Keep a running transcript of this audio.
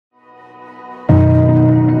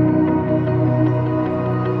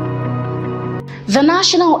The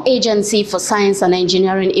National Agency for Science and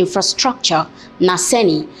Engineering Infrastructure,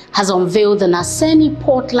 NASENI, has unveiled the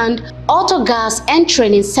NASENI-Portland Auto Gas and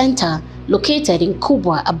Training Center located in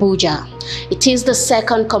Kubwa, Abuja. It is the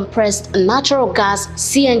second compressed natural gas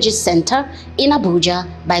CNG center in Abuja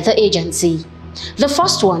by the agency. The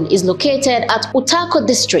first one is located at Utako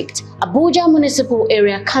District, Abuja Municipal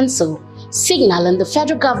Area Council, signaling the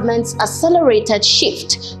federal government's accelerated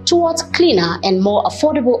shift towards cleaner and more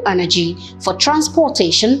affordable energy for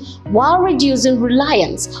transportation while reducing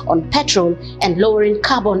reliance on petrol and lowering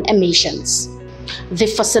carbon emissions. The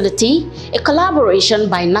facility, a collaboration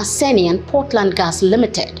by NASENI and Portland Gas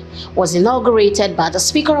Limited, was inaugurated by the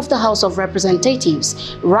Speaker of the House of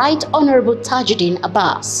Representatives, Right Honorable Tajuddin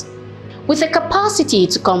Abbas. With a capacity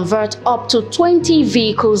to convert up to 20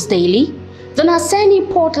 vehicles daily, the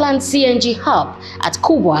NASENI-Portland CNG hub at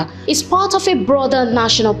Kubwa is part of a broader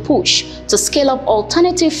national push to scale up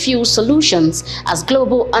alternative fuel solutions as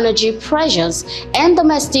global energy pressures and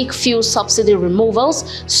domestic fuel subsidy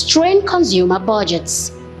removals strain consumer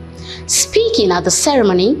budgets. Speaking at the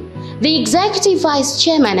ceremony, the Executive Vice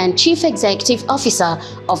Chairman and Chief Executive Officer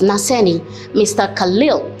of NASENI, Mr.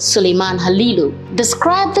 Khalil Suleiman Halilu,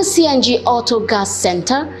 described the CNG Auto Gas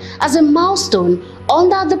Center as a milestone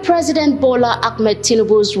under the President Bola Ahmed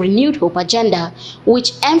Tinubu's Renewed Hope agenda,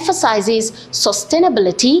 which emphasizes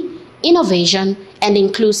sustainability, innovation, and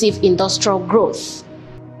inclusive industrial growth.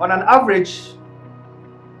 On an average,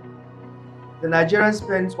 the Nigerians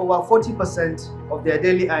spend over 40% of their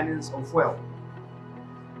daily earnings on fuel.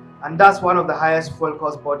 And that's one of the highest fuel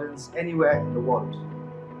cost burdens anywhere in the world.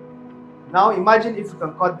 Now imagine if we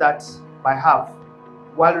can cut that by half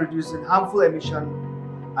while reducing harmful emission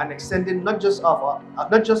and extending not just our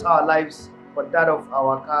lives, but that of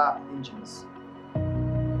our car engines.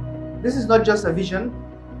 This is not just a vision,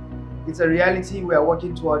 it's a reality we are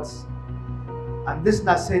working towards. And this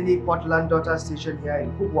NASENI-Portland daughter station here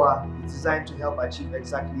in Kubwa is designed to help achieve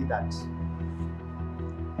exactly that.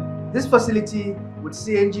 This facility with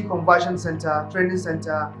CNG Conversion Center, Training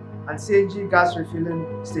Center, and CNG gas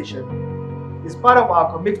refilling station is part of our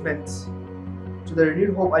commitment to the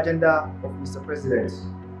Renewed Hope agenda of Mr. President.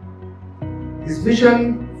 His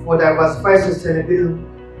vision for diversified, sustainable,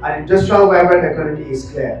 and industrial vibrant economy is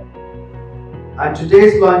clear. And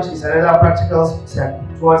today's launch is another practical step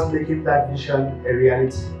towards making that vision a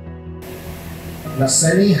reality.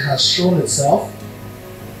 NASENI has shown itself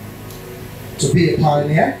to be a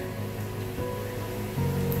pioneer,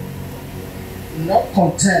 not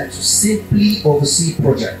content to simply oversee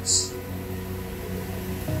projects,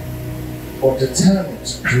 but determined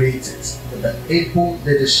to create it with the able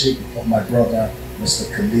leadership of my brother,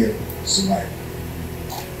 Mr. Khalil Suleiman.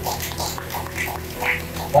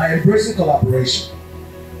 By embracing collaboration,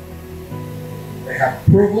 they have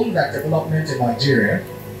proven that development in Nigeria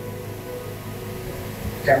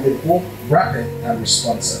can be both rapid and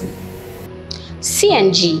responsive.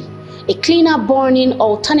 CNG, a cleaner burning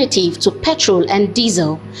alternative to petrol and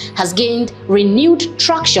diesel, has gained renewed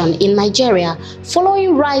traction in Nigeria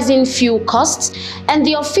following rising fuel costs and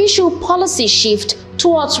the official policy shift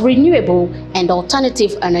towards renewable and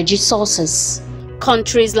alternative energy sources.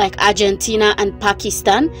 Countries like Argentina and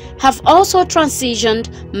Pakistan have also transitioned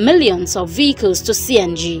millions of vehicles to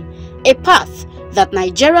CNG, a path that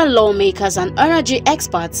Nigerian lawmakers and energy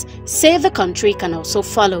experts say the country can also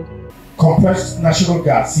follow. Compressed natural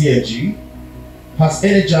gas CNG has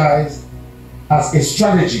energized as a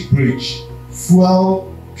strategy bridge,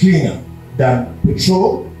 fuel cleaner than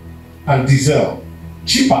petrol and diesel,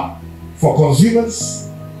 cheaper for consumers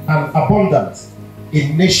and abundant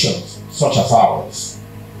in nations such as ours.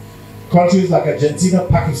 Countries like Argentina,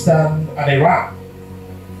 Pakistan, and Iran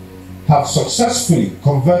have successfully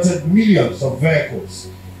converted millions of vehicles,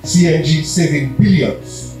 CNG saving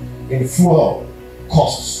billions in fuel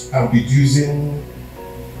costs and reducing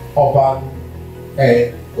urban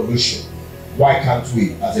air pollution. Why can't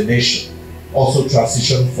we, as a nation, also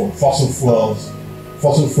transition from fossil fuel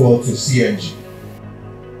to CNG?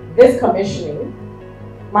 This commissioning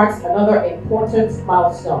marks another important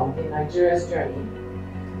milestone in Nigeria's journey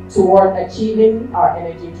toward achieving our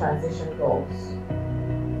energy transition goals.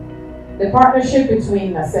 The partnership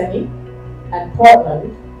between NASENI and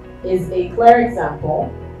Portland is a clear example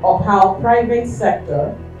of how private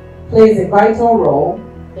sector plays a vital role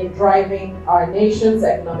in driving our nation's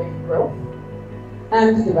economic growth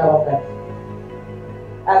and development.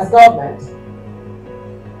 As government,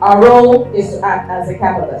 our role is to act as a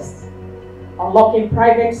catalyst, unlocking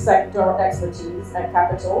private sector expertise and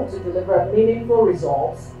capital to deliver meaningful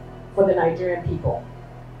results for the Nigerian people.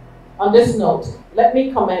 On this note, let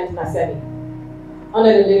me commend NASENI.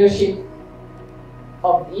 Under the leadership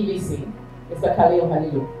of the EBC, Mr. Khalil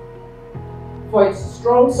Halilu, for its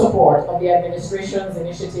strong support of the administration's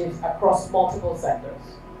initiatives across multiple sectors.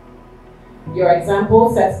 Your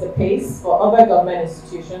example sets the pace for other government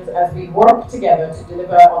institutions as we work together to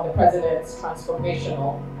deliver on the President's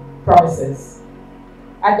transformational promises.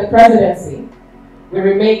 At the Presidency, we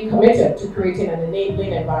remain committed to creating an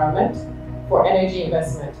enabling environment for energy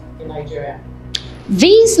investment in Nigeria.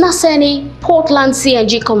 This NASENI-Portland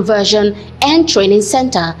CNG Conversion and Training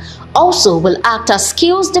Center also will act as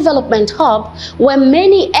skills development hub where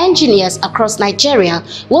many engineers across Nigeria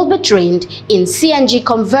will be trained in CNG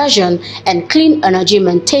conversion and clean energy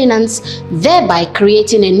maintenance, thereby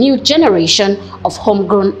creating a new generation of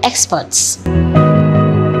homegrown experts.